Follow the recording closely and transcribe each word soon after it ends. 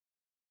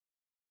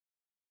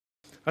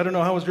I don't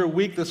know, how was your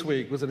week this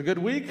week? Was it a good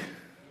week?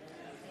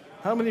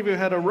 How many of you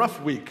had a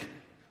rough week?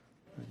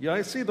 Yeah,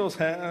 I see those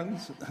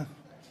hands.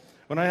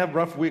 When I have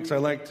rough weeks, I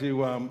like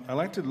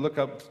to look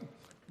up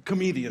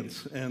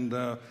comedians and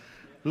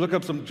look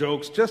up some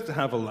jokes just to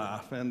have a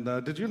laugh. And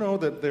did you know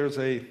that there's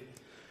a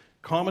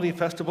comedy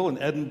festival in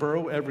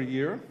Edinburgh every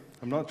year?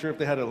 I'm not sure if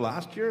they had it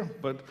last year,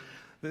 but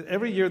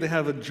every year they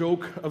have a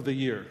joke of the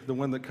year, the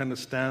one that kind of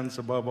stands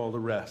above all the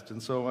rest.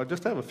 And so I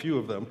just have a few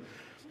of them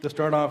to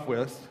start off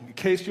with, in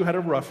case you had a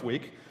rough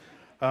week.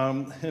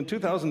 In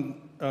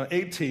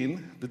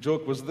 2018, the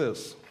joke was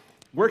this: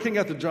 working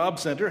at the job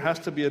center has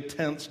to be a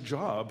tense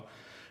job,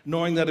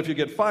 knowing that if you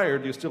get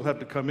fired, you still have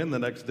to come in the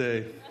next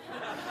day.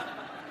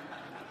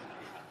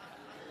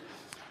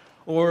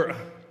 Or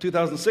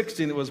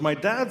 2016, it was, my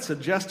dad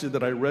suggested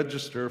that I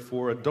register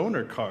for a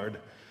donor card.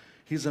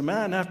 He's a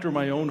man after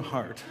my own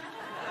heart.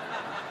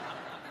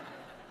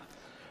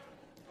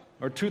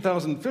 Or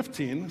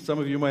 2015, some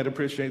of you might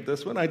appreciate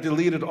this one, I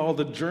deleted all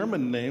the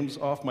German names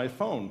off my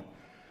phone.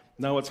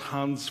 Now it's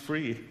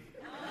Hans-free.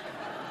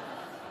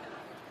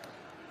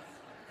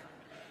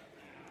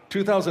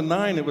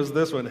 2009, it was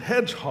this one,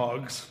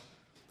 hedgehogs.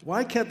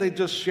 Why can't they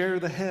just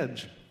share the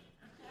hedge?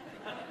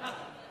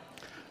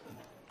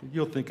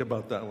 You'll think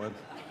about that one.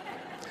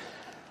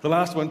 The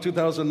last one,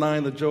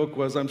 2009, the joke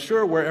was, I'm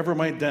sure wherever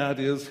my dad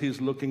is, he's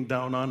looking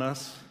down on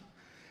us.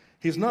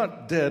 He's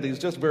not dead, he's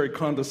just very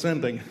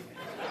condescending.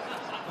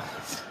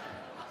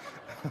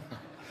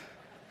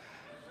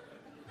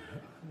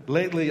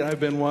 Lately, I've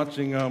been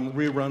watching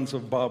reruns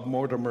of Bob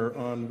Mortimer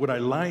on Would I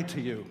Lie to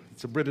You?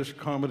 It's a British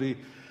comedy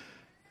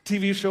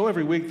TV show.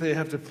 Every week they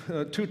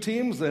have two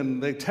teams,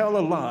 and they tell a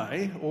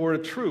lie or a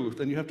truth,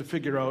 and you have to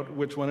figure out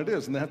which one it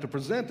is, and they have to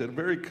present it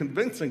very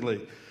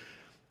convincingly.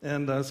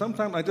 And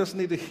sometimes I just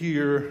need to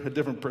hear a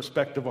different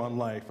perspective on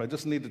life. I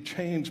just need to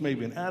change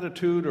maybe an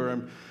attitude, or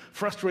I'm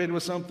frustrated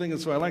with something,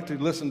 and so I like to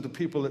listen to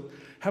people that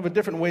have a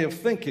different way of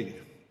thinking.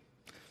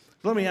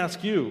 Let me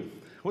ask you,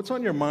 what's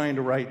on your mind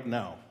right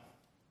now?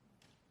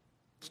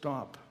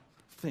 Stop.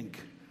 Think.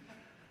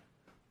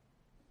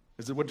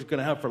 Is it what you're going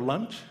to have for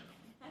lunch?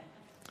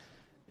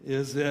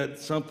 Is it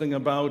something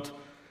about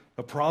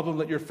a problem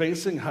that you're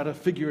facing, how to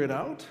figure it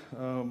out?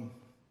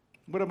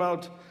 What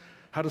about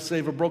how to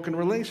save a broken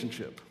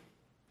relationship?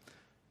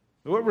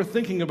 What we're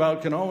thinking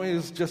about can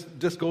always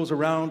just goes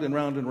around and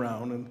round and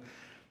round. And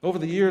over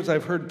the years,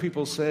 I've heard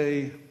people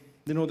say,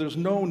 there's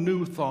no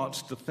new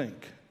thoughts to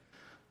think.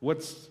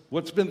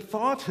 What's been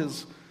thought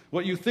is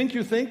what you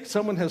think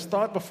someone has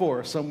thought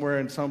before somewhere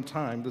in some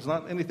time. There's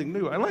not anything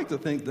new. I like to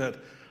think that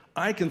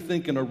I can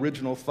think an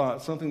original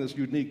thought, something that's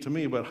unique to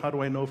me, but how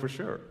do I know for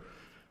sure?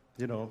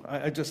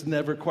 I just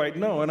never quite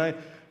know. And I'm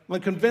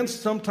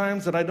convinced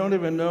sometimes that I don't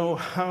even know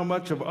how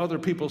much of other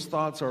people's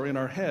thoughts are in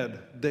our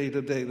head day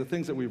to day. The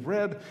things that we've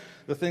read,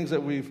 the things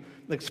that we've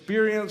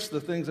experienced,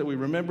 the things that we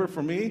remember.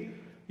 For me,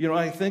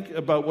 I think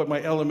about what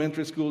my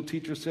elementary school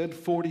teacher said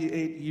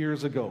 48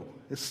 years ago.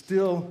 It's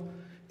still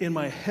in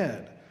my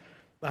head.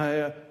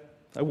 I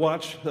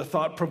watch a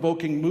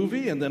thought-provoking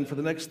movie, and then for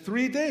the next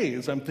 3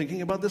 days, I'm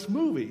thinking about this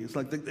movie. It's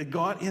like it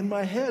got in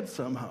my head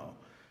somehow.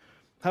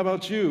 How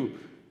about you?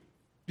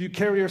 Do you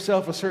carry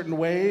yourself a certain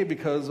way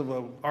because of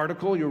an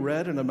article you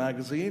read in a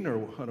magazine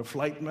or on a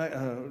flight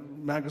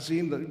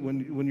magazine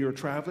when you're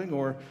traveling?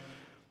 Or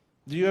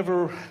do you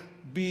ever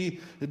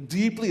be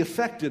deeply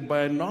affected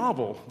by a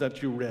novel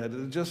that you read?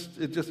 It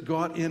just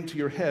got into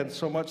your head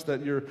so much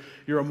that your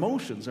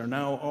emotions are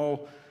now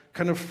all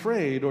kind of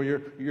frayed, or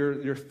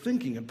you're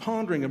thinking and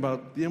pondering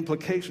about the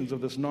implications of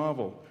this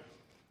novel.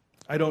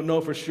 I don't know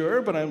for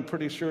sure, but I'm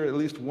pretty sure at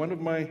least one of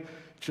my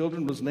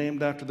children was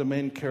named after the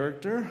main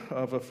character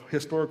of a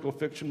historical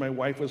fiction my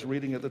wife was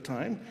reading at the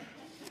time.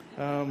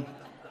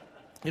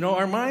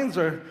 Our minds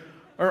are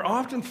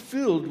often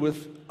filled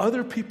with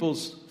other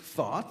people's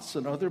thoughts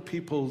and other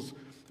people's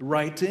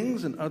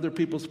writings and other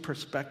people's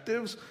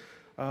perspectives.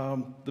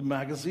 The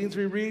magazines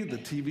we read, the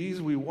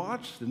TVs we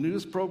watch, the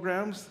news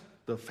programs,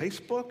 the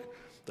Facebook,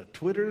 the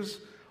Twitters,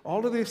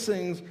 all of these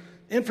things,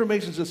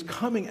 information is just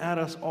coming at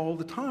us all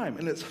the time,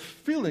 and it's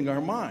filling our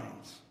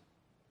minds.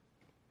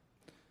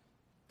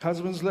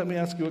 Husbands, let me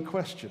ask you a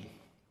question.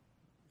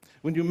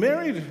 When you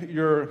married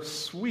your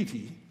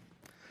sweetie,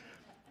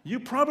 you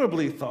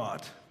probably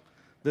thought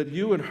that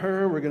you and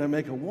her were going to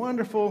make a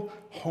wonderful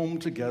home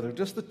together,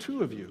 just the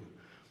two of you.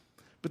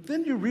 But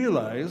then you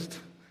realized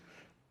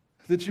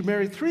that you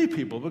married 3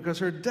 people because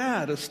her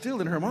dad is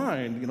still in her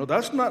mind.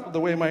 That's not the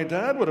way my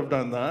dad would have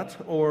done that.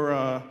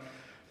 Or,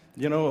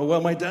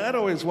 well, my dad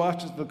always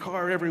washes the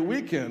car every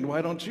weekend.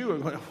 Why don't you?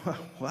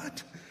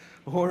 What?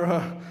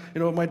 Or,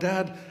 my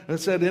dad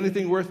said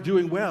anything worth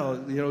doing well,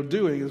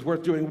 doing is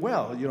worth doing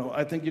well.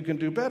 I think you can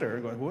do better.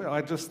 I'm going, well,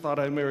 I just thought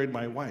I married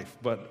my wife.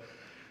 But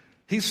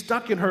he's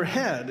stuck in her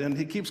head, and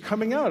he keeps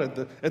coming out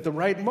at the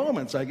right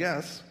moments, I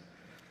guess.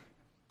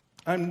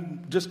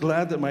 I'm just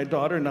glad that my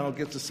daughter now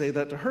gets to say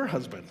that to her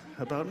husband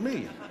about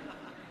me.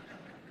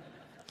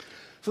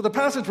 So the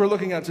passage we're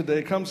looking at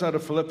today comes out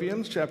of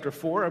Philippians chapter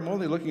 4. I'm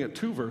only looking at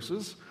 2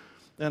 verses.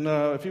 And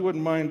if you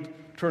wouldn't mind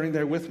turning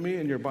there with me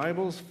in your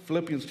Bibles,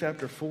 Philippians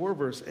chapter 4,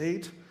 verse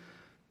 8.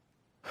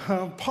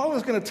 Paul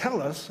is going to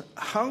tell us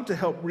how to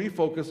help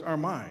refocus our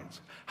minds,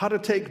 how to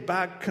take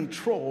back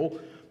control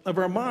of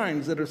our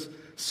minds that are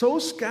so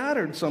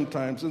scattered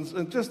sometimes,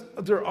 and just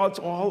it's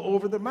all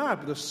over the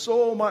map. There's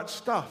so much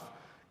stuff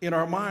in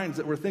our minds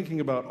that we're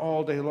thinking about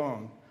all day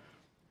long.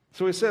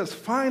 So he says,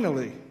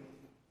 finally,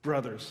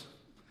 brothers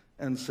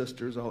and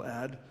sisters, I'll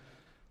add,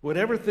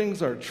 whatever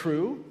things are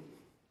true,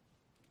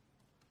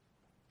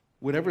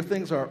 whatever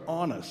things are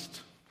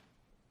honest,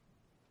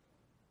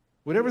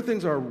 whatever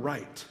things are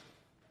right,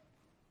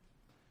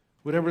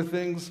 whatever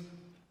things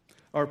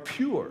are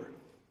pure,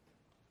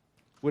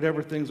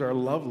 whatever things are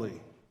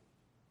lovely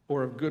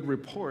or of good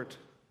report,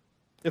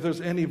 if there's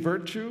any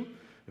virtue,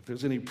 if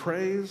there's any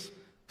praise,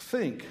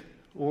 think,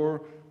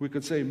 or we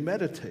could say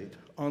meditate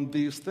on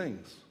these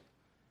things.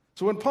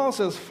 So when Paul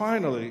says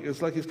finally,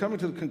 it's like he's coming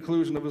to the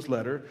conclusion of his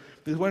letter.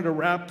 He's wanting to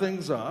wrap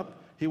things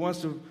up. He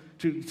wants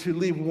to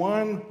leave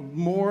one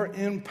more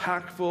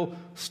impactful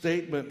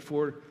statement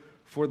for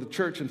the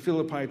church in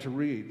Philippi to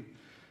read.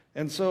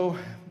 And so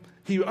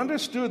he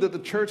understood that the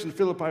church in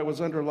Philippi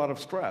was under a lot of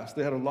stress.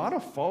 They had a lot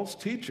of false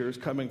teachers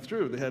coming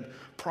through. They had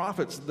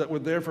prophets that were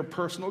there for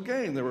personal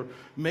gain. They were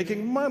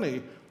making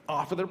money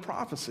off of their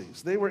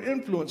prophecies. They were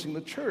influencing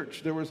the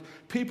church. There was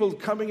people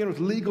coming in with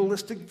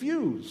legalistic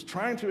views,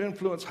 trying to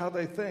influence how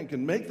they think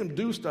and make them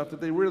do stuff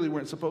that they really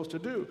weren't supposed to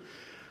do.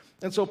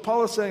 And so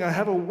Paul is saying, I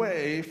have a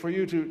way for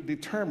you to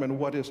determine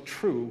what is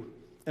true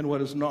and what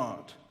is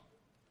not.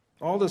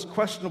 All this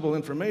questionable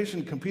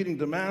information, competing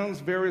demands,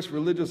 various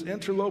religious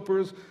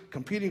interlopers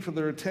competing for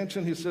their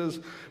attention. He says,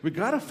 we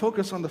got to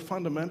focus on the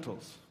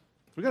fundamentals.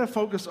 We got to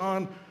focus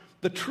on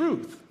the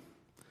truth.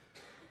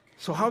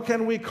 So how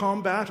can we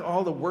combat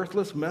all the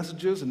worthless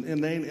messages and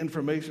inane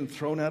information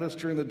thrown at us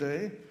during the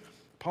day?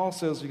 Paul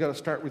says you got to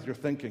start with your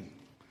thinking.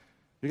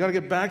 You got to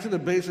get back to the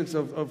basics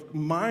of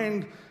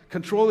mind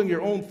controlling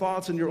your own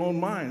thoughts and your own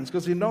minds,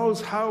 because he knows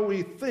how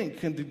we think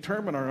can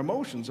determine our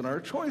emotions and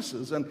our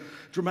choices and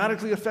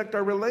dramatically affect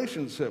our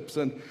relationships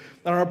and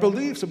our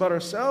beliefs about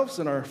ourselves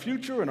and our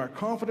future and our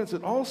confidence.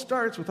 It all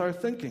starts with our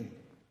thinking.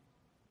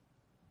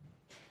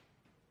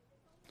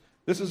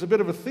 This is a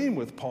bit of a theme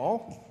with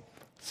Paul.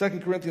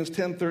 2 Corinthians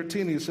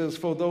 10:13, he says,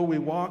 for though we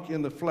walk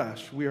in the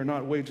flesh, we are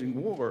not waging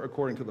war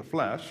according to the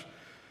flesh.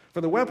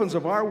 For the weapons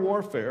of our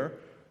warfare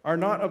are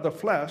not of the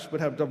flesh, but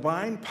have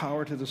divine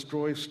power to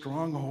destroy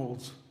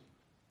strongholds.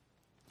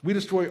 We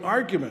destroy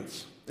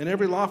arguments and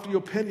every lofty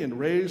opinion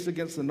raised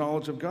against the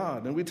knowledge of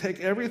God, and we take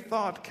every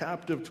thought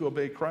captive to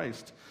obey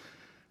Christ.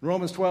 In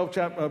Romans 12,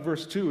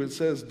 verse 2, it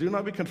says, do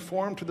not be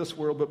conformed to this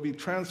world, but be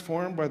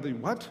transformed by the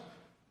what?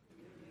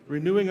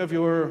 Renewing of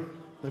your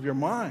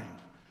mind.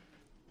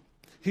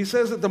 He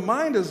says that the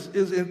mind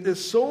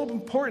is so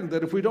important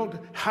that if we don't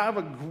have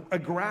a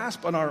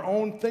grasp on our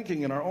own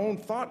thinking and our own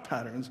thought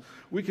patterns,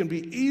 we can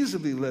be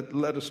easily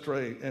led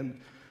astray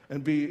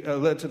and be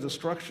led to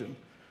destruction.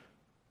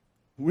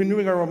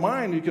 Renewing our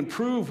mind, you can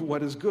prove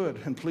what is good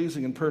and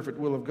pleasing and perfect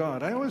will of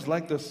God. I always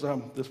like this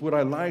would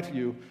I lie to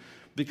you,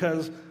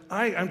 because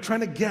I'm trying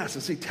to guess.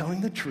 Is he telling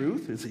the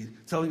truth? Is he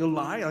telling a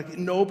lie? Like,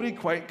 nobody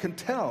quite can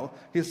tell.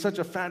 He's such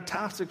a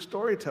fantastic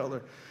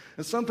storyteller.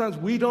 And sometimes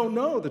we don't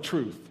know the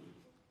truth.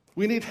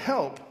 We need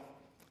help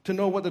to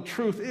know what the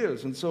truth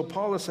is. And so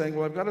Paul is saying,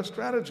 well, I've got a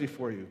strategy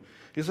for you.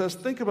 He says,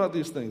 think about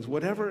these things.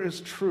 Whatever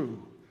is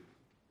true.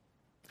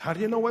 How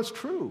do you know what's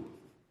true?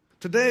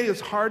 Today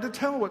it's hard to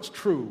tell what's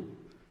true.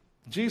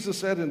 Jesus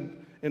said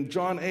in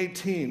John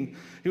 18,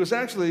 he was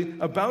actually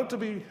about to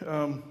be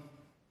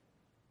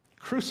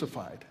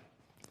crucified.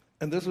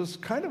 And this was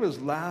kind of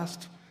his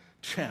last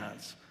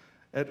chance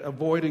at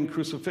avoiding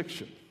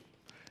crucifixion.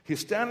 He's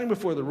standing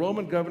before the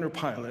Roman governor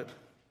Pilate.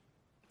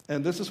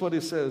 And this is what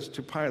he says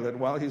to Pilate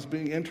while he's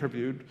being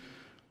interviewed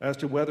as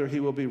to whether he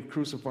will be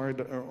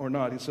crucified or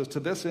not. He says, to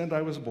this end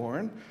I was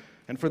born,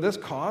 and for this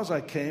cause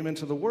I came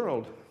into the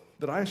world,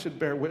 that I should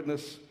bear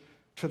witness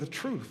to the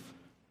truth.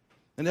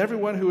 And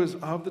everyone who is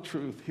of the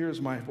truth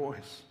hears my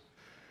voice.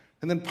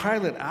 And then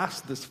Pilate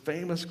asked this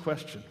famous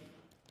question.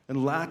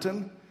 In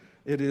Latin,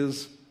 it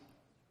is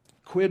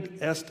quid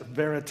est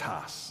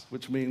veritas,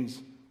 which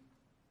means,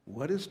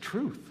 what is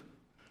truth?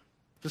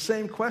 The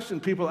same question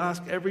people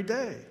ask every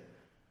day.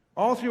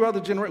 All throughout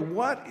the generation,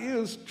 what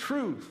is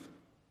truth?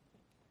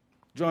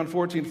 John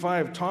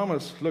 14:5,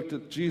 Thomas looked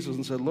at Jesus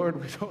and said, Lord,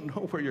 we don't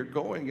know where you're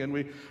going,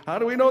 and how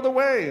do we know the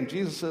way? And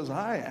Jesus says,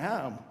 I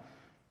am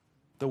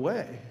the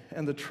way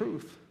and the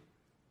truth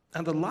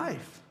and the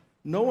life.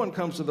 No one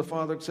comes to the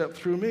Father except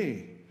through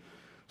me.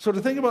 So to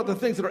think about the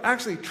things that are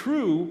actually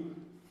true,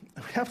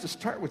 we have to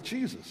start with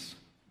Jesus.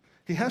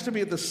 He has to be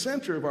at the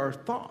center of our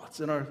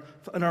thoughts and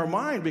our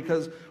mind,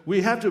 because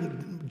we have to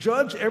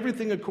judge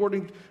everything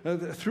according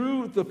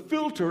through the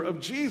filter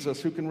of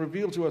Jesus, who can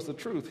reveal to us the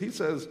truth. He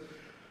says,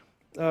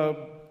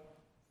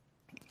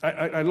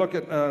 I look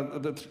at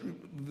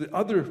the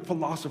other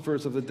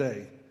philosophers of the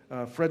day.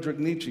 Friedrich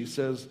Nietzsche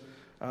says,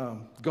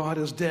 God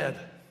is dead.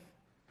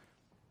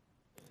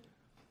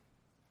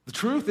 The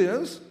truth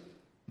is,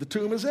 The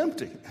tomb is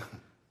empty.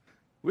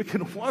 We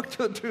can walk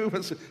to the tomb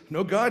and say,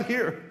 no God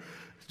here.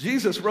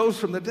 Jesus rose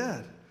from the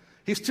dead.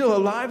 He's still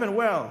alive and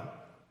well.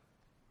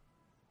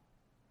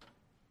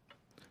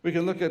 We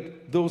can look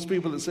at those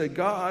people that say,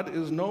 God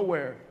is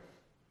nowhere,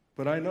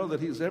 but I know that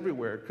he's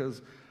everywhere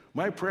because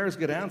my prayers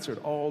get answered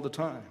all the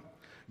time.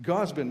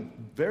 God's been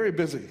very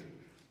busy.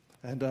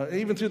 And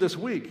even through this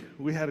week,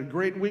 we had a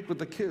great week with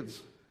the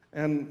kids.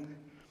 And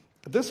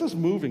this is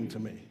moving to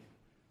me.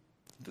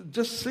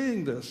 Just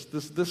seeing this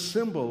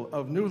symbol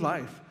of new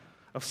life,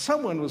 of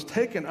someone was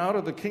taken out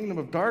of the kingdom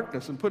of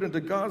darkness and put into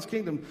God's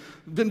kingdom,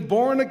 been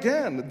born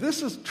again.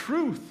 This is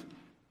truth.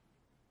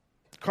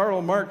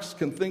 Karl Marx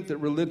can think that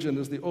religion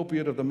is the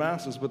opiate of the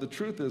masses, but the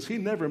truth is he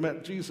never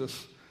met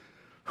Jesus,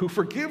 who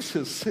forgives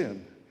his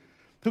sin,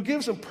 who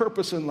gives him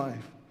purpose in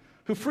life,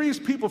 who frees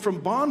people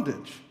from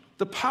bondage,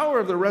 the power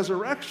of the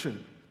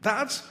resurrection.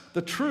 That's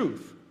the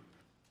truth.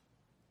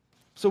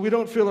 So we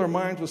don't fill our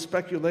minds with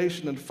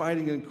speculation and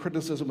fighting and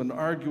criticism and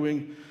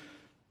arguing,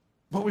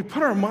 but we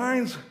put our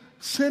minds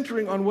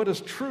centering on what is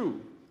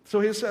true.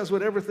 So he says,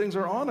 whatever things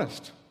are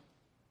honest,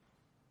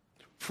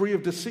 free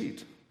of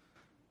deceit,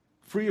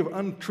 free of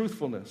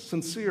untruthfulness,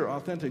 sincere,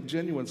 authentic,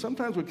 genuine.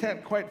 Sometimes we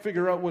can't quite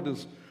figure out what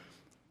is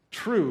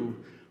true,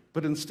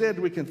 but instead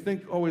we can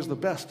think always the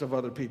best of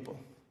other people.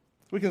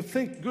 We can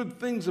think good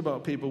things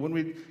about people. When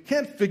we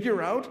can't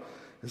figure out,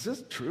 is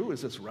this true?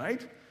 Is this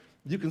right?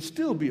 You can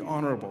still be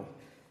honorable.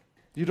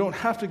 You don't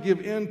have to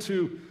give in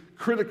to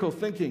critical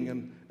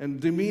thinking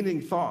and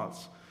demeaning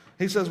thoughts.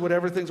 He says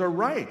whatever things are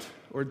right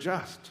or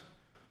just.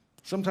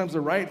 Sometimes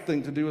the right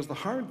thing to do is the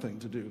hard thing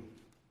to do.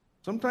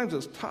 Sometimes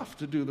it's tough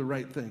to do the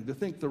right thing, to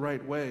think the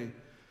right way.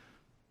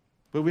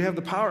 But we have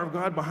the power of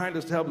God behind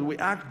us to help. We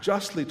act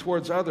justly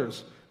towards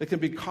others. It can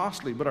be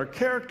costly, but our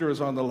character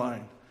is on the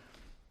line.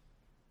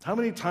 How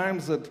many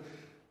times that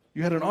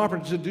you had an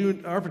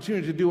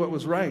opportunity to do what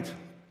was right,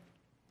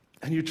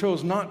 and you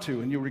chose not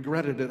to, and you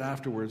regretted it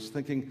afterwards,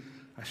 thinking,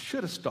 I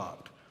should have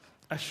stopped.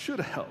 I should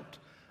have helped.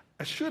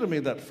 I should have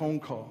made that phone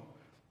call.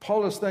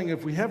 Paul is saying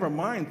if we have our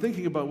mind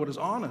thinking about what is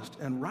honest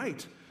and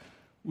right,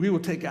 we will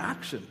take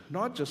action,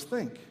 not just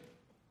think.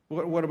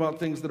 What about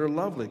things that are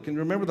lovely? Can you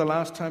remember the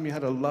last time you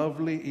had a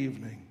lovely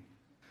evening?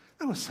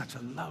 That was such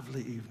a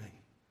lovely evening.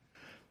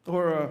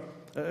 Or,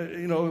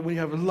 when you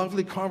have a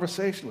lovely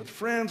conversation with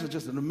friends, it's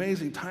just an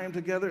amazing time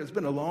together. It's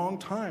been a long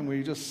time where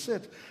you just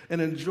sit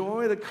and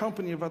enjoy the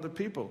company of other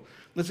people.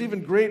 And it's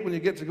even great when you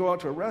get to go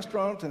out to a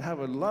restaurant and have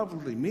a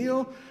lovely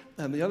meal,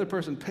 and the other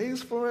person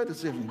pays for it.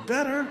 It's even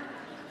better.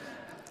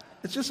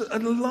 It's just a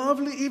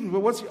lovely evening.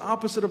 But what's the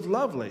opposite of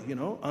lovely?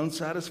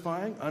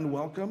 Unsatisfying,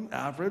 unwelcome,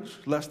 average,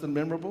 less than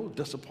memorable,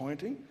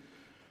 disappointing.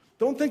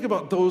 Don't think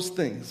about those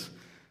things.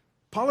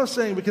 Paul is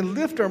saying we can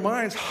lift our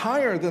minds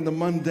higher than the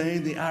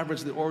mundane, the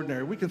average, the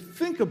ordinary. We can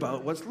think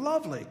about what's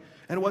lovely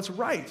and what's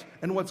right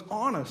and what's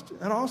honest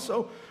and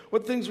also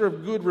what things are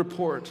of good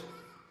report.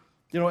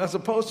 As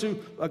opposed to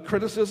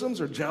criticisms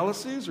or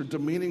jealousies or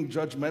demeaning,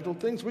 judgmental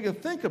things, we can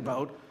think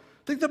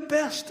the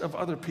best of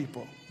other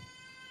people.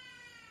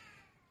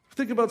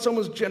 Think about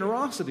someone's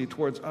generosity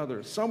towards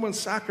others, someone's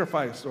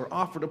sacrifice or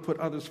offer to put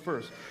others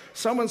first,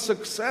 someone's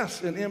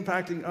success in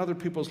impacting other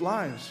people's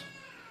lives.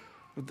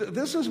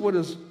 This is what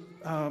is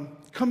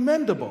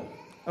commendable,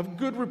 of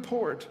good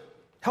report,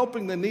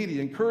 helping the needy,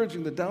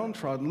 encouraging the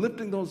downtrodden,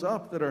 lifting those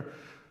up that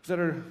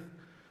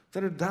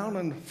are down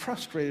and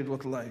frustrated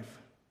with life.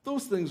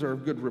 Those things are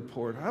of good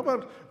report. How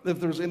about if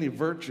there's any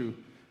virtue? Do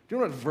you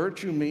know what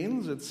virtue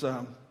means? It's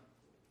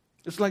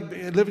like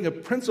living a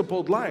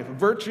principled life.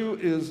 Virtue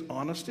is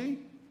honesty,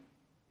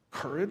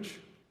 courage,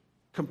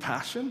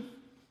 compassion,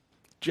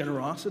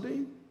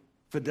 generosity,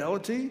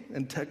 fidelity,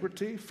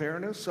 integrity,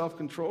 fairness,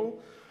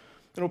 self-control.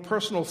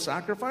 Personal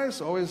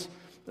sacrifice, always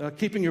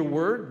keeping your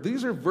word.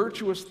 These are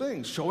virtuous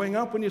things. Showing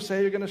up when you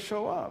say you're going to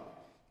show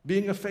up.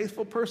 Being a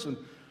faithful person.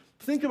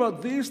 Think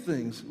about these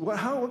things. What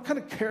kind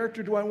of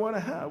character do I want to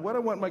have? What do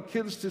I want my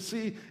kids to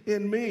see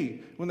in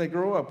me when they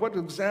grow up? What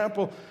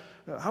example?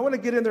 I want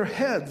to get in their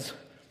heads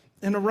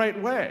in the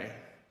right way.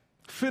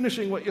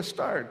 Finishing what you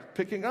start.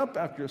 Picking up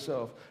after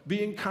yourself.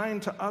 Being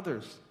kind to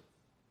others.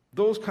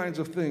 Those kinds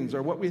of things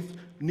are what we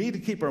need to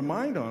keep our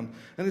mind on.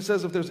 And he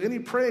says if there's any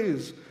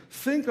praise,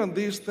 think on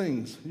these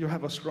things. You'll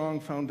have a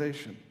strong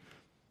foundation.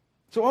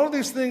 So all of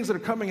these things that are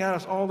coming at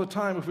us all the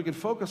time, if we can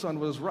focus on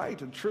what is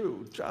right and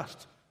true,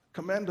 just,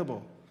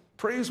 commendable,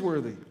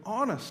 praiseworthy,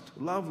 honest,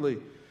 lovely,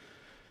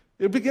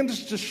 it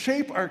begins to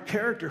shape our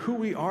character, who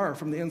we are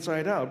from the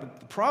inside out.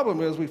 But the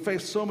problem is we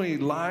face so many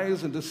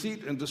lies and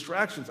deceit and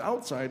distractions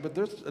outside, but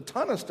there's a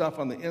ton of stuff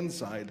on the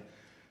inside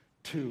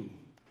too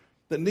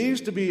that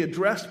needs to be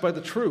addressed by the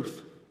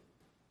truth.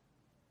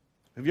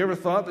 Have you ever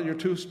thought that you're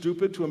too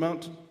stupid to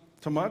amount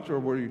to much, or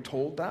were you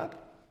told that?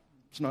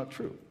 It's not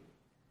true.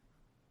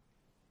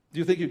 Do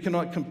you think you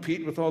cannot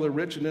compete with all the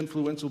rich and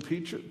influential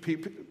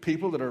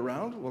people that are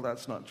around? Well,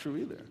 that's not true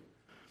either.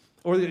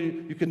 Or that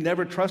you can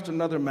never trust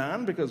another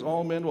man because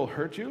all men will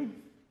hurt you?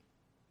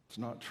 It's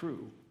not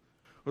true.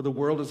 Or the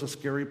world is a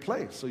scary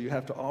place, so you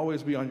have to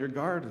always be on your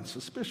guard and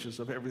suspicious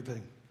of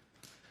everything.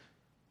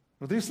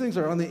 Well, these things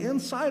are on the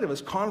inside of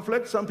us.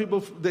 Conflict, some people,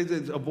 they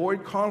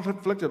avoid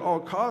conflict at all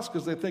costs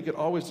because they think it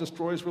always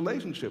destroys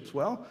relationships.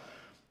 Well,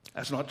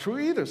 that's not true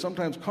either.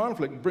 Sometimes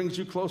conflict brings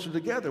you closer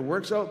together,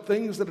 works out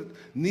things that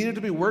needed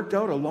to be worked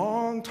out a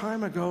long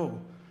time ago.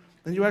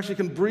 And you actually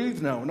can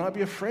breathe now and not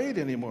be afraid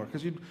anymore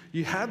because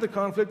you had the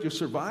conflict, you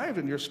survived,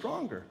 and you're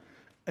stronger,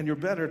 and you're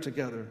better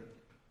together.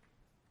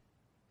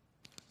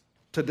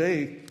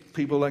 Today,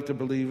 people like to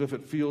believe if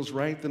it feels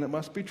right, then it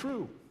must be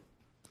true.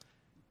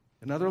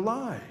 Another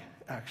lie,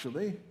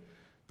 actually.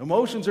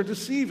 Emotions are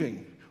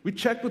deceiving. We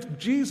check with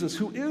Jesus,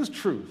 who is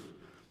truth.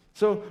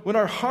 So when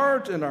our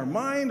heart and our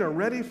mind are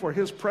ready for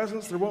his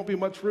presence, there won't be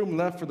much room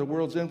left for the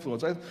world's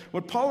influence.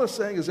 What Paul is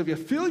saying is if you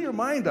fill your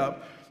mind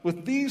up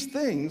with these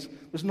things,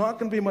 there's not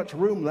going to be much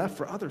room left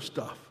for other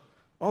stuff.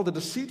 All the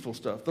deceitful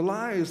stuff, the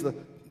lies,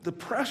 the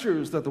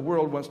pressures that the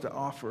world wants to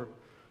offer.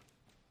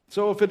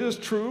 So if it is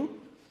true,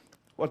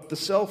 what the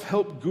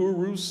self-help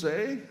gurus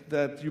say,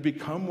 that you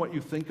become what you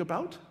think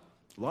about,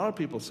 a lot of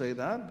people say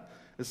that.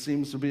 It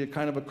seems to be a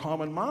kind of a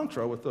common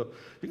mantra.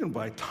 You can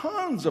buy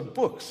tons of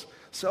books,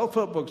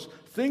 self-help books.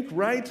 Think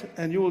right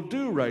and you will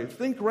do right.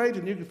 Think right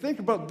and you can think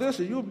about this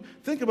and you'll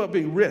think about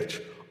being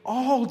rich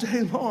all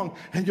day long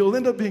and you'll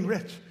end up being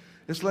rich.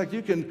 It's like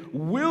you can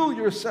will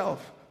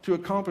yourself to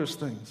accomplish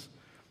things.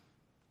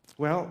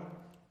 Well,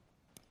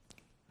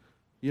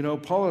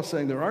 Paul is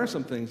saying there are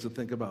some things to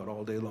think about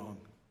all day long.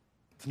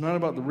 It's not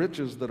about the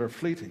riches that are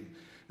fleeting.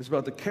 It's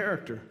about the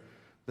character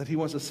that he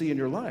wants to see in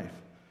your life.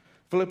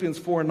 Philippians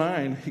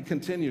 4:9, he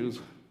continues.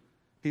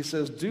 He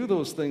says, do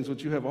those things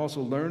which you have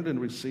also learned and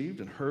received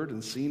and heard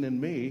and seen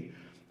in me,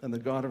 and the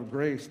God of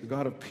grace, the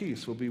God of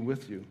peace will be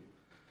with you.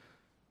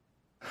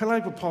 I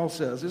like what Paul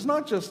says. It's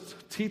not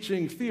just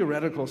teaching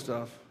theoretical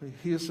stuff.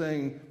 He is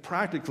saying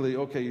practically,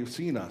 okay, you've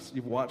seen us,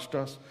 you've watched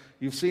us,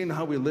 you've seen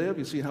how we live,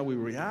 you've seen how we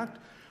react.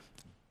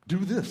 Do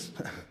this.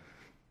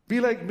 Be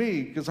like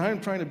me, because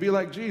I'm trying to be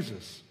like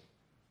Jesus.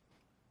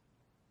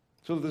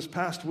 So this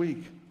past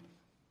week,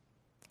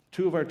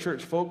 2 of our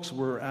church folks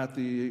were at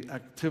the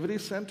activity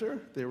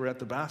center. They were at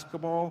the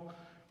basketball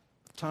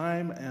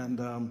time, and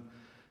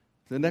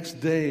the next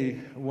day,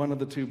 one of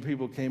the 2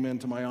 people came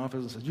into my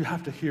office and said, you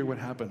have to hear what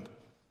happened.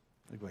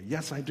 I go,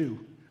 yes, I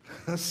do.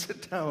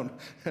 Sit down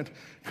and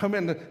come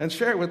in and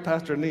share it with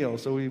Pastor Neil.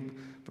 So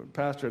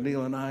Pastor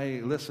Neil and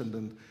I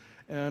listened,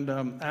 and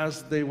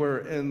as they were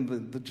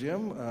in the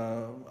gym,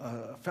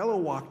 a fellow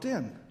walked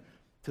in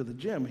to the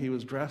gym. He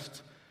was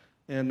dressed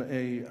in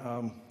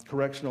a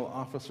correctional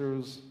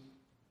officer's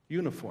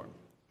uniform.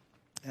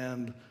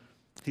 And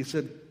he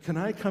said, can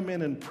I come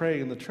in and pray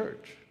in the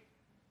church?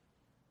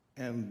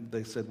 And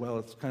they said, well,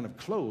 it's kind of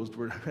closed.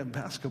 We're at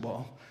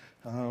basketball.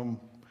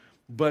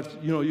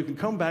 But, you can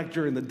come back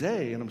during the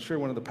day, and I'm sure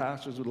one of the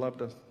pastors would love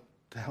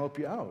to help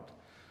you out.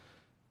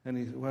 And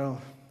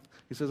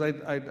he says,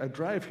 I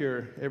drive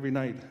here every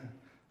night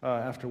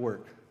after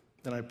work,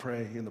 and I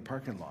pray in the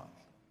parking lot.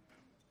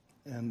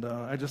 And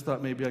I just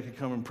thought maybe I could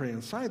come and pray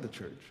inside the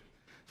church.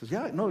 He says,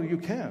 yeah, no, you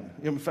can.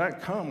 In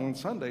fact, come on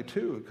Sunday,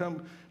 too.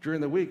 Come during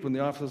the week when the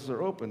offices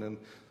are open. And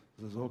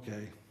he says,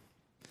 okay.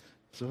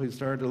 So he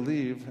started to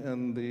leave,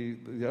 and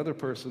the other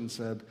person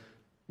said,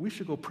 we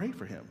should go pray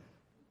for him.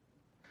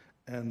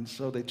 And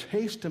so they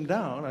chased him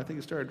down. I think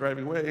he started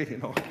driving away,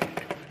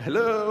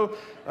 Hello?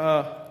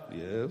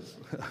 Yes.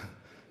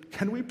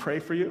 Can we pray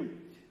for you?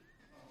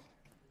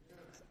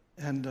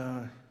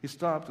 And he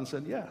stopped and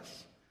said,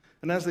 yes.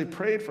 And as they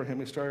prayed for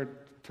him, he started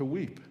to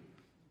weep.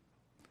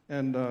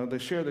 And they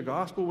shared the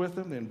gospel with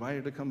him. They invited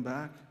him to come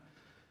back.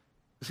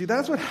 See,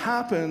 that's what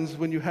happens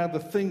when you have the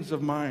things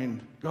of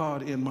mind,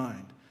 God in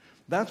mind.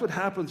 That's what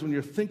happens when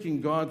you're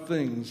thinking God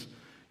things.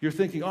 You're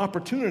thinking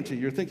opportunity.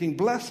 You're thinking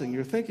blessing.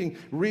 You're thinking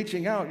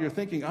reaching out. You're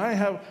thinking,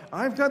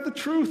 I've got the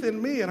truth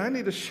in me, and I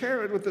need to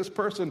share it with this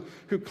person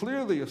who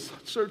clearly is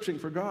searching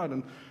for God.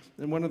 And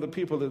one of the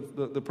people,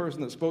 the person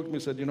that spoke to me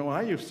said,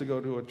 I used to go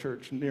to a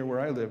church near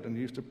where I lived and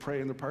used to pray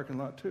in the parking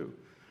lot too.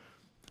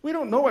 We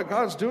don't know what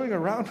God's doing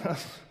around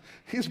us.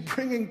 He's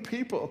bringing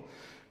people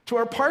to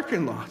our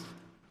parking lot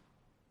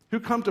who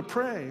come to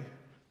pray.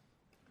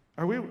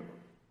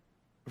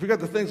 If we got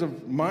the things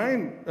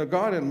of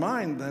God in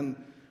mind, then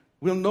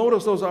we'll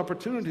notice those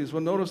opportunities.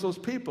 We'll notice those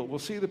people. We'll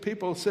see the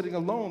people sitting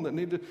alone that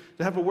need to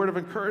have a word of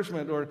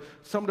encouragement or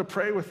someone to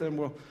pray with them.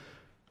 We'll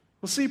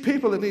see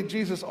people that need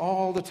Jesus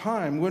all the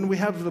time when we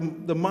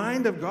have the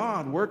mind of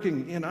God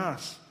working in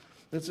us.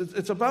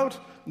 It's about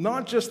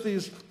not just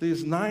these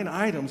 9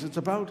 items. It's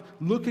about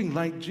looking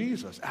like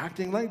Jesus,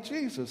 acting like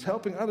Jesus,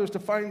 helping others to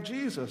find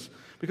Jesus,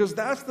 because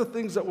that's the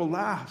things that will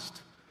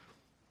last.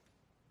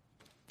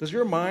 Does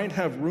your mind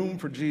have room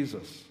for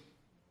Jesus?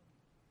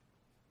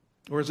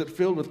 Or is it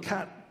filled with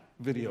cat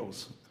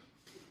videos,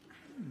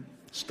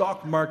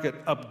 stock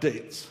market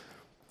updates,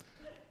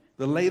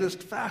 the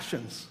latest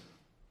fashions,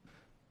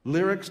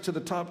 lyrics to the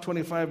top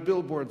 25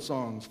 Billboard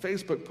songs,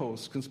 Facebook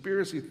posts,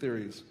 conspiracy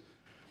theories?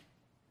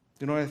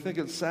 I think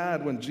it's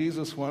sad when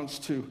Jesus wants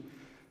to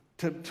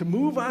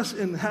move us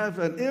and have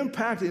an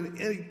impact, an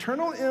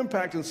eternal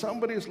impact in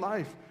somebody's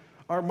life.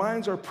 Our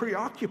minds are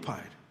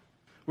preoccupied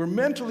We're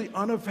mentally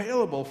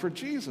unavailable for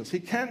Jesus. He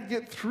can't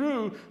get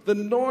through the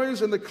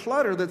noise and the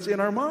clutter that's in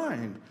our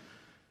mind.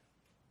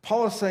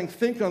 Paul is saying,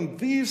 think on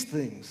these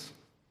things,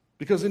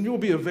 because then you will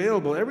be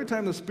available. Every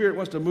time the Spirit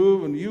wants to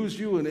move and use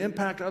you and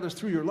impact others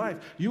through your life,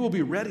 you will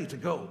be ready to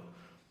go.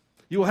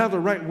 You will have the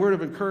right word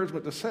of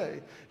encouragement to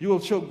say. You will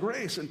show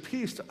grace and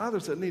peace to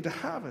others that need to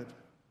have it.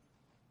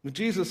 When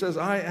Jesus says,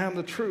 I am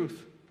the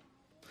truth,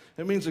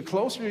 it means the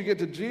closer you get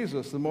to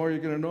Jesus, the more you're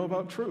going to know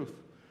about truth.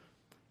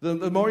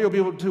 The more you'll be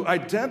able to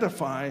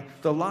identify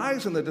the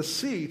lies and the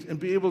deceit and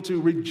be able to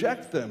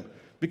reject them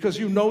because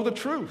you know the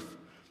truth.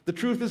 The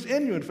truth is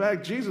in you. In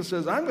fact, Jesus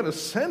says, I'm going to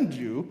send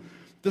you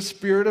the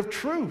Spirit of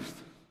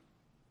truth.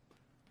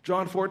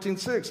 John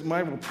 14:6,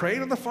 I will pray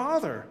to the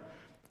Father,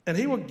 and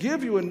he will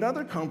give you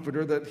another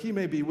comforter that he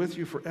may be with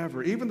you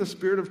forever, even the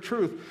Spirit of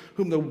truth,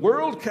 whom the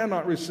world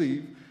cannot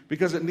receive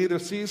because it neither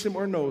sees him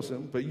or knows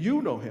him, but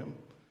you know him.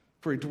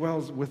 For he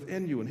dwells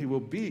within you, and he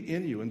will be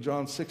in you. In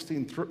John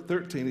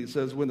 16:13, he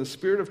says, when the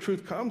Spirit of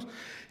truth comes,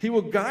 he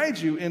will guide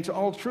you into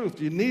all truth.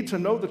 Do you need to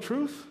know the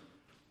truth?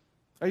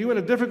 Are you in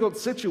a difficult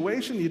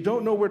situation? You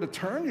don't know where to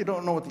turn? You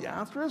don't know what the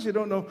answer is? You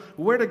don't know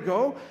where to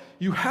go?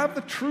 You have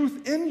the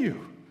truth in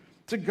you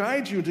to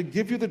guide you, to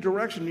give you the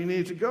direction you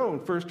need to go. In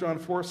 1 John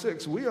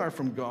 4:6, we are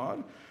from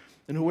God,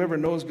 and whoever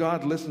knows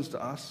God listens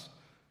to us.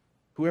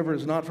 Whoever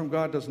is not from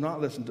God does not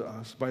listen to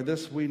us. By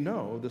this we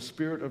know the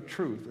spirit of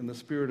truth and the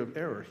spirit of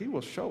error. He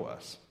will show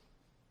us.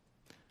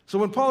 So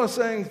when Paul is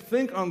saying,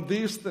 think on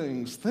these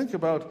things, think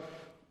about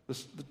the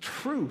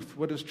truth,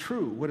 what is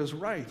true, what is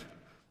right.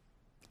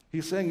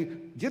 He's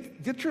saying,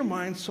 get your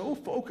mind so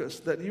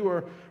focused that you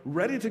are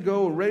ready to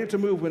go, ready to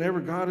move whenever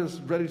God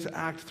is ready to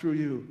act through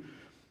you.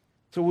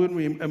 So when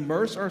we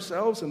immerse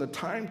ourselves in the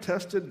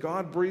time-tested,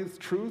 God-breathed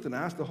truth and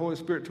ask the Holy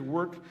Spirit to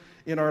work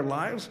in our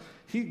lives,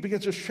 he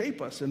begins to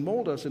shape us and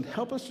mold us and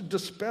help us to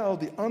dispel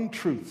the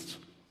untruths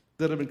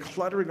that have been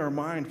cluttering our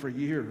mind for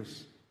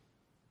years.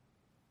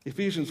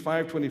 Ephesians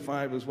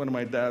 5:25 is one of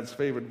my dad's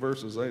favorite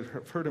verses.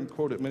 I've heard him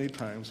quote it many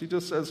times. He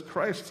just says,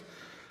 Christ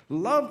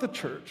loved the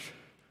church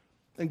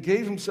and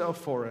gave himself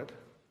for it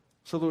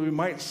so that we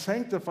might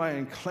sanctify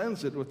and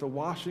cleanse it with the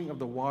washing of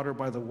the water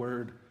by the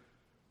word,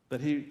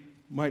 that he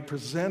might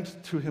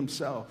present to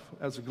himself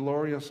as a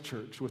glorious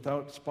church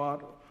without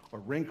spot or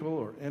wrinkle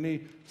or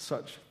any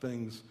such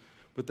things,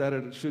 but that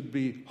it should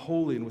be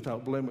holy and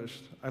without blemish.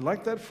 I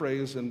like that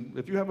phrase, and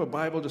if you have a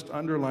Bible, just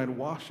underline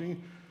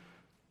washing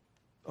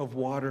of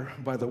water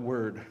by the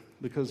word,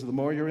 because the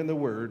more you're in the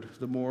word,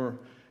 the more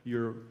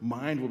your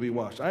mind will be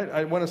washed.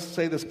 I want to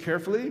say this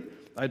carefully.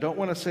 I don't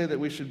want to say that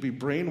we should be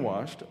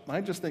brainwashed.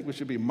 I just think we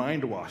should be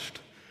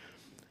mind-washed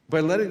by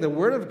letting the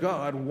Word of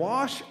God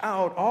wash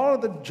out all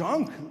of the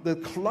junk, the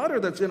clutter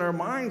that's in our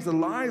minds, the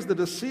lies, the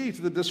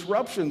deceit, the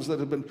disruptions that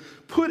have been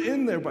put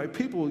in there by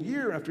people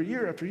year after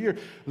year after year.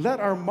 Let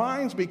our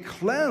minds be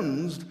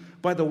cleansed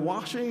by the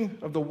washing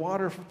of the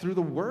water through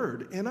the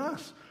Word in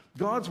us.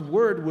 God's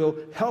Word will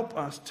help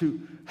us to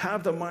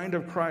have the mind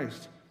of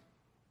Christ.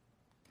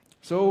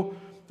 So,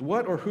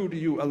 what or who do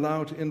you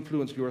allow to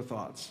influence your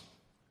thoughts?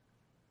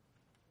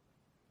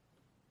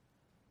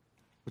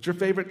 What's your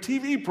favorite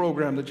TV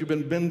program that you've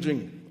been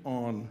binging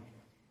on?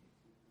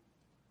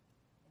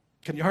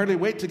 Can you hardly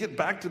wait to get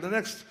back to the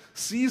next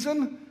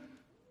season?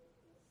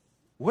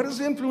 What is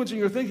influencing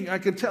your thinking? I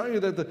can tell you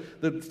that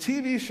the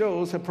TV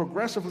shows have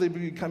progressively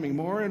been becoming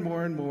more and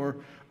more and more,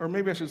 or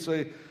maybe I should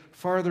say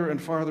farther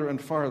and farther and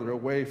farther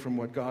away from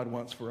what God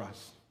wants for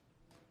us.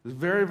 There's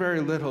very, very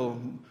little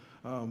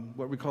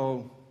what we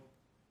call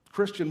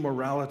Christian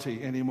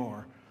morality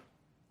anymore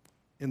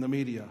in the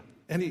media,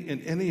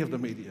 in any of the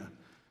media.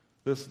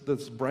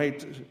 This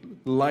bright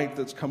light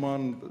that's come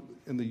on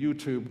in the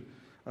YouTube,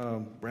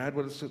 Brad,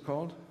 what is it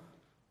called?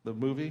 The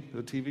movie,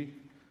 the TV?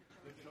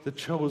 The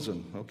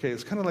Chosen. Okay,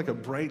 it's kind of like a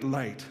bright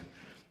light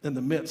in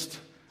the midst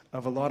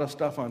of a lot of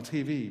stuff on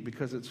TV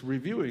because it's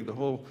reviewing the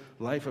whole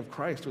life of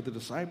Christ with the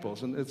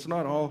disciples. And it's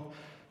not all,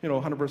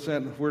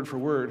 100% word for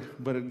word,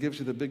 but it gives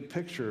you the big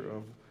picture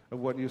of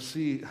what you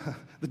see.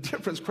 The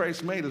difference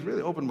Christ made has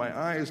really opened my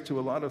eyes to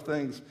a lot of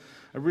things.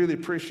 I really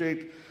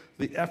appreciate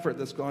the effort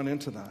that's gone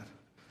into that.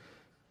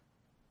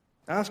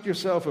 Ask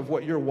yourself if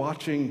what you're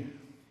watching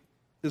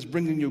is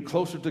bringing you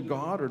closer to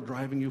God or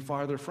driving you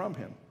farther from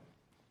Him.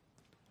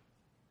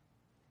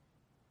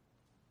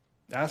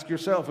 Ask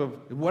yourself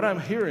if what I'm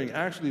hearing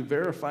actually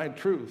verified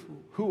truth.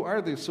 Who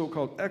are these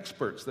so-called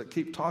experts that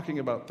keep talking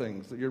about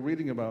things that you're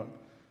reading about?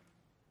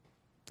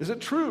 Is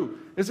it true?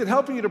 Is it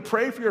helping you to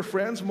pray for your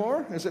friends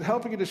more? Is it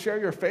helping you to share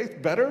your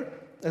faith better?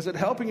 Is it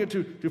helping you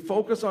to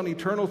focus on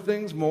eternal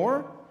things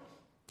more?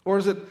 Or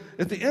is it,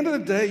 at the end of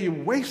the day, you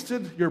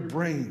wasted your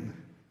brain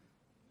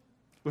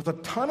with a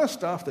ton of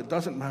stuff that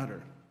doesn't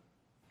matter?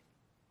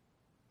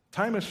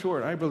 Time is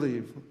short, I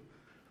believe.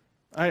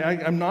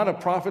 I'm not a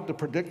prophet to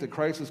predict that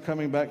Christ is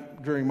coming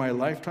back during my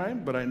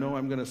lifetime, but I know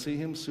I'm going to see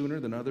Him sooner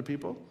than other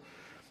people.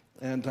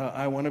 And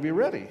I want to be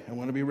ready. I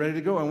want to be ready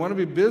to go. I want to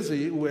be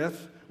busy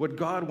with what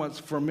God wants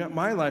for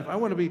my life. I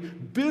want to be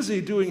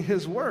busy doing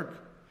His work.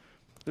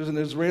 There's an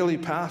Israeli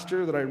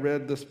pastor that I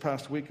read this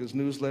past week, his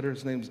newsletter.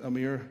 His name's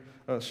Amir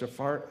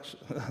Shafati.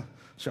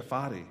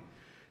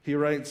 He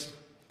writes,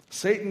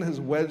 Satan has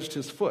wedged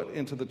his foot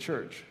into the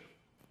church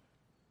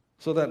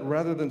so that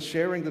rather than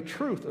sharing the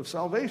truth of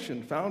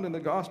salvation found in the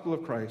gospel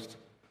of Christ,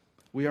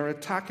 we are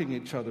attacking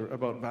each other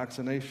about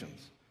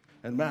vaccinations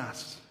and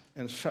masks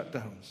and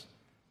shutdowns.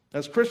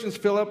 As Christians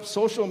fill up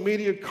social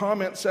media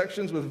comment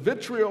sections with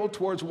vitriol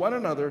towards one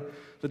another,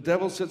 the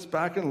devil sits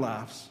back and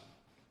laughs.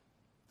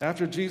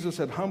 After Jesus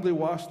had humbly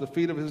washed the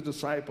feet of his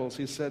disciples,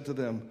 he said to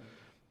them,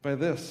 by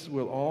this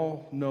we'll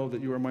all know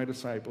that you are my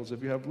disciples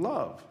if you have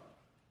love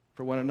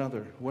for one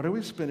another. What are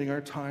we spending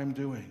our time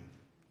doing?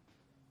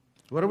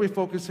 What are we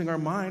focusing our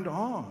mind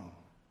on?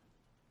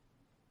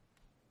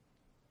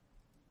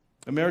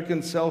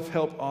 American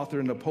self-help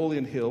author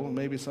Napoleon Hill,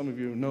 maybe some of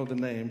you know the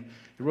name,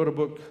 he wrote a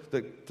book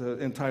that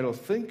entitled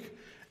Think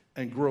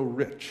and Grow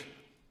Rich.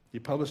 He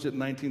published it in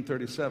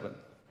 1937.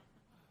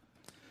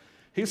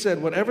 He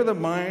said, whatever the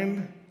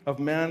mind of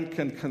man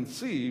can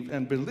conceive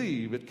and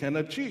believe, it can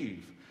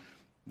achieve.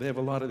 They have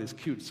a lot of these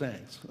cute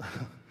sayings,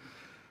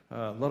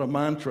 a lot of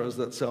mantras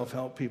that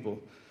self-help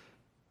people.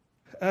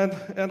 And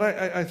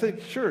I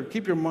think, sure,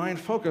 keep your mind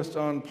focused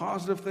on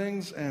positive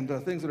things and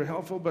things that are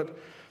helpful, but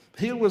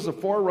he was a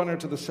forerunner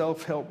to the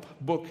self-help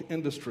book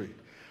industry.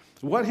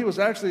 What he was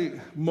actually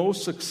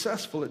most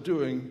successful at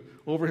doing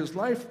over his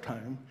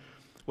lifetime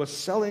was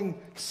selling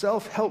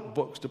self-help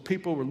books to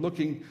people who were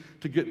looking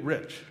to get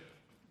rich.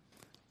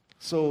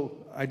 So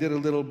I did a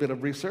little bit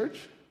of research,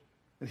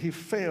 and he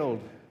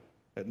failed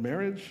at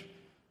marriage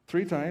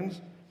 3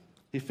 times.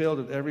 He failed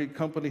at every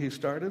company he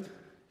started.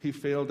 He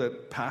failed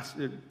at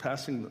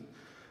passing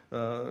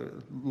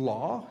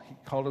law. He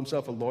called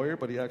himself a lawyer,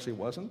 but he actually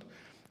wasn't.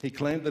 He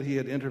claimed that he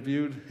had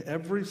interviewed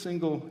every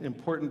single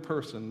important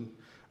person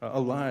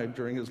alive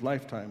during his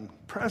lifetime.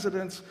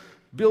 Presidents,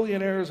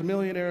 billionaires,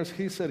 millionaires,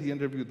 he said he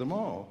interviewed them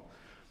all.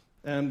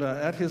 And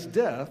at his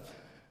death,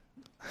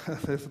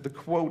 the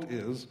quote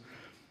is,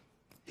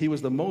 he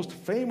was the most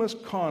famous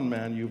con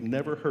man you've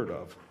never heard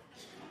of.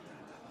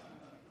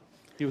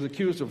 He was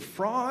accused of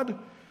fraud.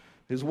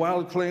 His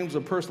wild claims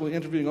of personally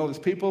interviewing all these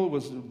people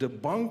was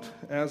debunked,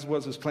 as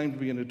was his claim to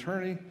be an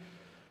attorney.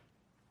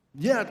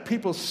 Yet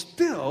people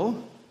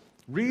still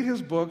read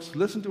his books,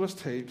 listen to his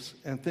tapes,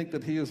 and think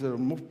that he is an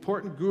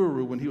important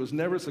guru when he was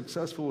never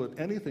successful at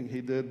anything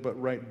he did but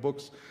write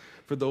books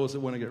for those that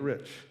want to get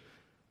rich.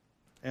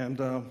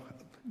 And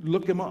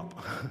look him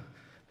up.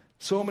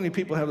 So many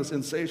people have this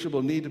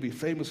insatiable need to be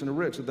famous and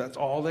rich that that's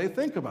all they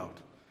think about.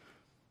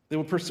 They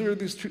will pursue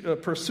these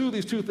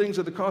two things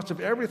at the cost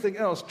of everything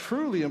else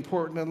truly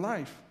important in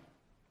life.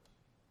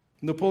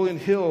 Napoleon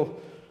Hill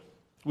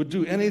would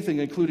do anything,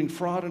 including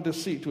fraud and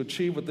deceit, to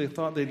achieve what they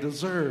thought they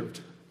deserved.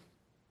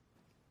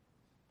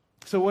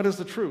 So what is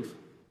the truth?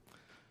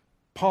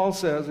 Paul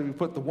says, if you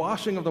put the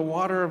washing of the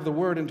water of the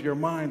word into your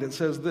mind, it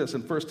says this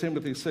in 1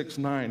 Timothy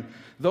 6:9,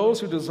 those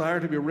who desire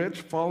to be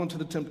rich fall into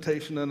the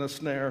temptation and a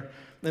snare,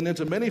 and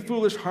into many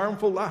foolish,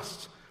 harmful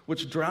lusts,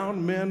 which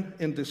drown men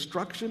in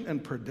destruction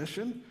and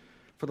perdition.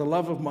 For the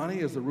love of money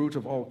is the root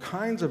of all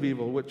kinds of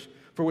evil,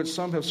 for which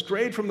some have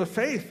strayed from the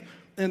faith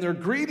in their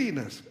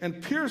greediness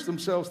and pierced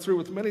themselves through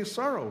with many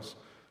sorrows.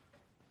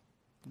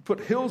 You put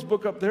Hill's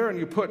book up there and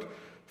you put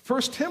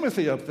 1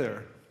 Timothy up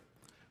there.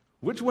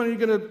 Which one are you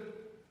going to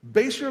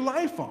base your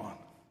life on?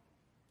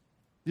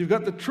 You've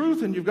got the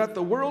truth and you've got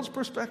the world's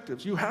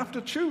perspectives. You have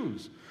to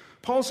choose.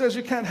 Paul says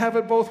you can't have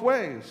it both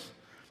ways.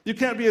 You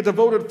can't be a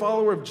devoted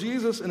follower of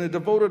Jesus and a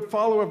devoted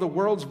follower of the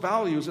world's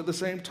values at the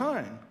same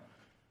time.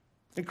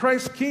 In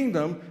Christ's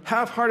kingdom,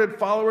 half-hearted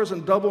followers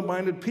and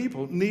double-minded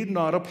people need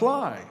not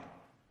apply.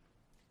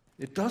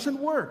 It doesn't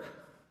work.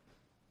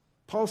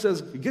 Paul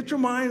says, get your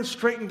mind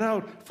straightened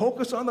out,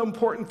 focus on the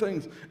important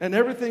things, and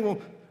everything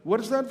will... What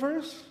is that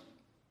verse?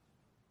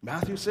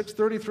 Matthew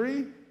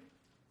 6:33?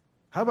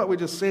 How about we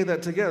just say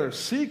that together?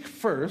 Seek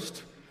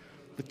first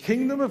the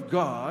kingdom of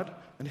God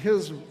and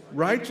his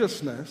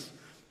righteousness,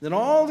 then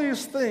all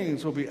these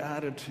things will be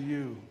added to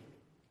you.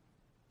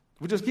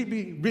 We just keep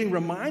being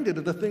reminded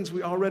of the things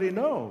we already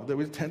know that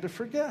we tend to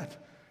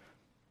forget.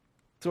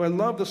 So I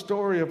love the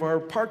story of our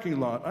parking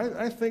lot.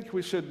 I think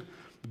we should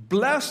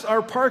bless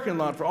our parking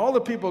lot for all the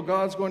people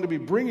God's going to be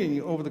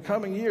bringing over the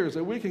coming years,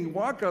 that we can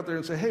walk out there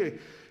and say, hey,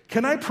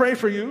 can I pray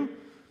for you?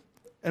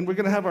 And we're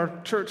going to have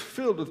our church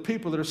filled with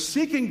people that are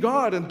seeking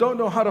God and don't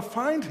know how to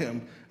find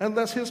him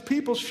unless his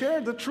people share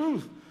the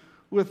truth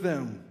with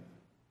them.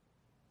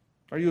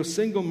 Are you a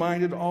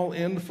single-minded,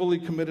 all-in, fully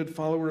committed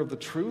follower of the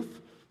truth,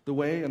 the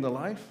way, and the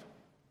life?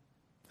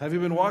 Have you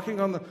been walking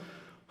on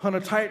a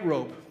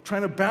tightrope,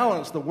 trying to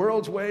balance the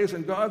world's ways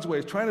and God's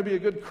ways, trying to be a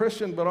good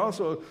Christian but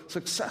also a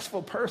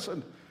successful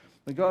person?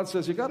 And God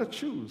says, you got to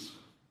choose.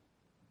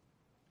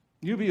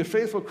 You be a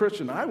faithful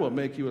Christian, I will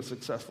make you a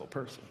successful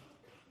person.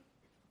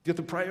 Get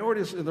the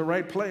priorities in the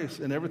right place,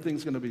 and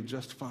everything's going to be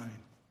just fine.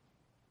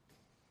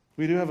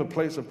 We do have a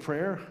place of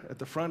prayer at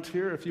the front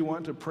here. If you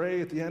want to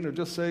pray at the end or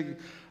just say,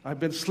 I've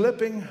been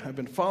slipping, I've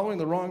been following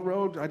the wrong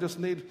road, I just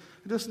need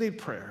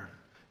prayer.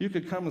 You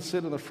could come and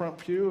sit in the front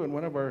pew, and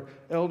one of our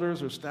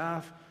elders or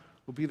staff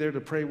will be there to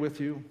pray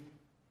with you.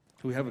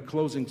 We have a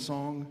closing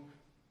song.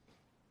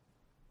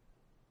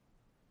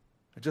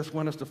 I just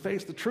want us to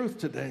face the truth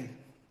today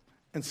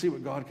and see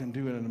what God can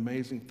do in an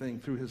amazing thing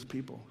through his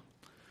people.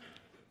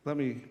 Let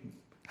me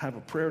have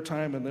a prayer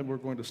time, and then we're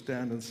going to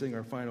stand and sing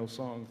our final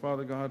song.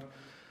 Father God,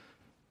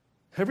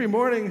 every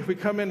morning we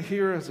come in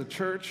here as a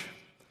church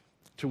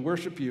to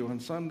worship you. On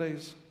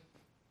Sundays,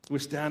 we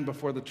stand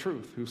before the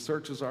truth, who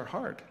searches our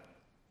heart,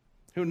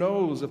 who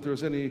knows if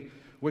there's any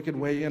wicked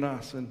way in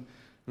us. And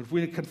if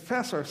we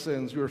confess our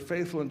sins, you are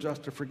faithful and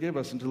just to forgive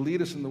us and to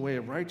lead us in the way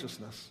of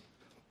righteousness.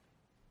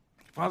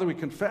 Father, we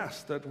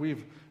confess that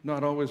we've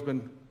not always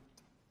been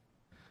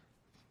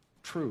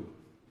true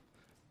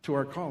to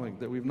our calling,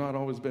 that we've not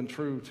always been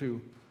true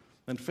to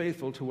and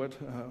faithful to what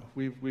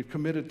we've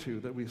committed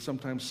to, that we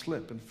sometimes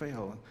slip and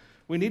fail.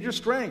 We need your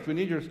strength. We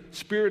need your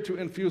Spirit to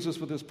infuse us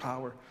with his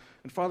power.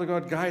 And Father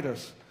God, guide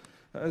us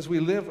as we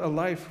live a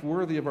life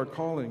worthy of our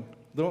calling.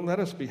 Don't let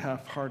us be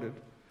half-hearted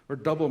or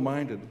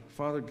double-minded.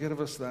 Father, give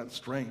us that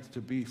strength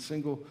to be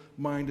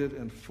single-minded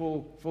and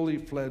fully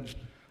fledged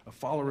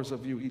followers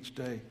of you each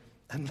day.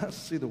 And let's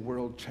see the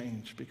world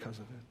change because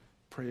of it.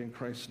 Pray in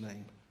Christ's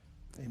name.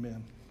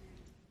 Amen.